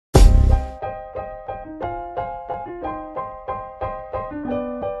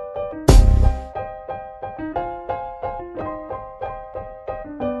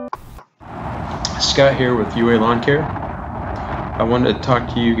Scott here with UA Lawncare. I wanted to talk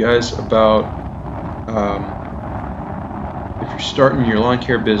to you guys about if you're starting your lawn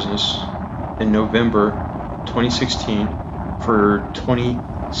care business in November 2016 for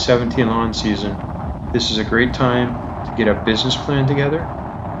 2017 lawn season. This is a great time to get a business plan together,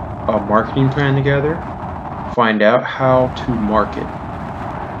 a marketing plan together, find out how to market,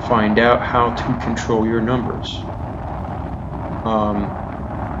 find out how to control your numbers,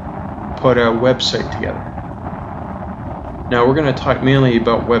 put a website together. Now we're going to talk mainly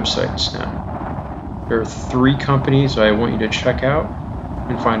about websites now. There are 3 companies I want you to check out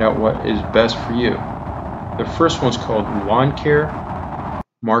and find out what is best for you. The first one's called Lawncare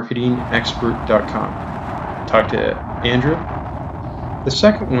marketingexpert.com. Talk to Andrew. The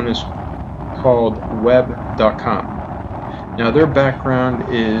second one is called web.com. Now their background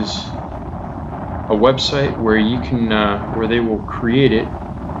is a website where you can where they will create it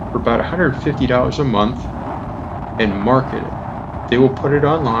for about $150 a month and market it. They will put it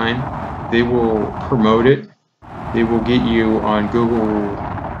online, they will promote it, they will get you on Google,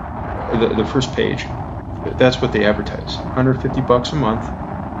 the first page. That's what they advertise. $150 a month,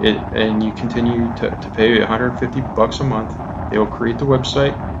 and you continue to pay $150 a month. They will create the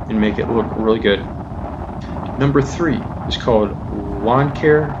website and make it look really good. Number 3 is called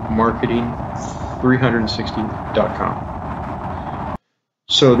LawnCareMarketing360.com.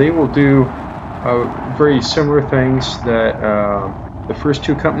 So they will do very similar things that the first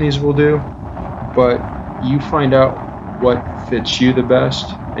 2 companies will do, but you find out what fits you the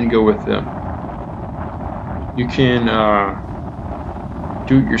best and go with them. You can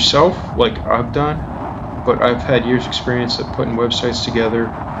do it yourself like I've done, but I've had years experience at putting websites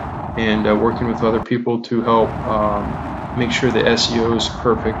together and working with other people to help make sure the SEO is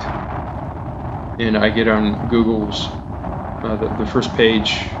perfect, and I get on Google's the first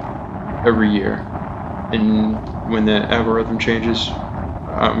page every year, and when the algorithm changes,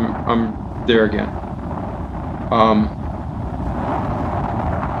 I'm there again.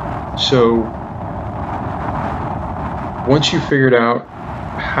 So once you figured out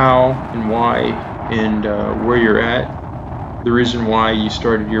how and why and where you're at, the reason why you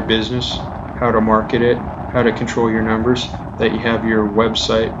started your business, how to market it, how to control your numbers, that you have your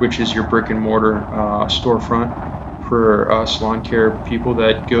website, which is your brick and mortar storefront for us lawn care people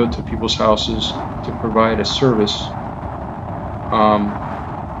that go to people's houses to provide a service, that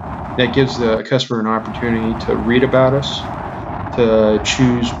gives the customer an opportunity to read about us, to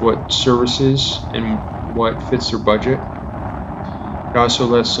choose what services and what fits their budget. It also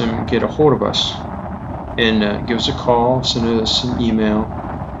lets them get a hold of us and give us a call, send us an email,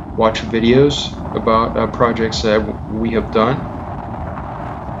 watch videos about projects that we have done.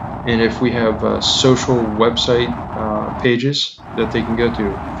 And if we have social website pages that they can go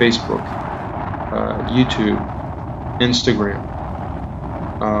to, Facebook, YouTube, Instagram.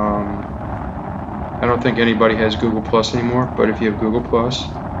 I don't think anybody has Google Plus anymore, but if you have Google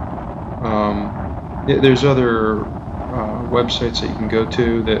Plus, there's other websites that you can go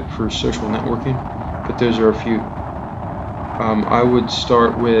to that for social networking, but those are a few. I would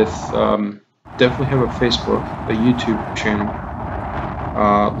start with definitely have a Facebook, a YouTube channel.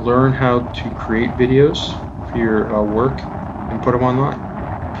 Learn how to create videos for your work and put them online.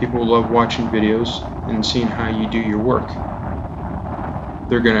 People love watching videos and seeing how you do your work.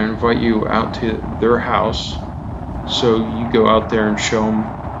 They're going to invite you out to their house, so you go out there and show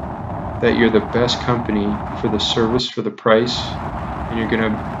them that you're the best company for the service, for the price, and you're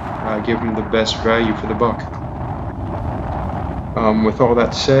going to give them the best value for the buck. With all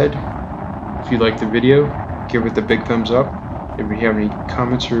that said, if you like the video, give it the big thumbs up. If you have any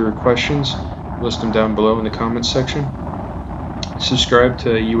comments or questions, list them down below in the comments section. Subscribe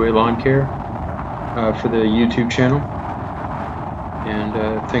to UA Lawncare for the YouTube channel.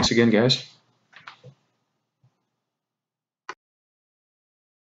 And thanks again, guys.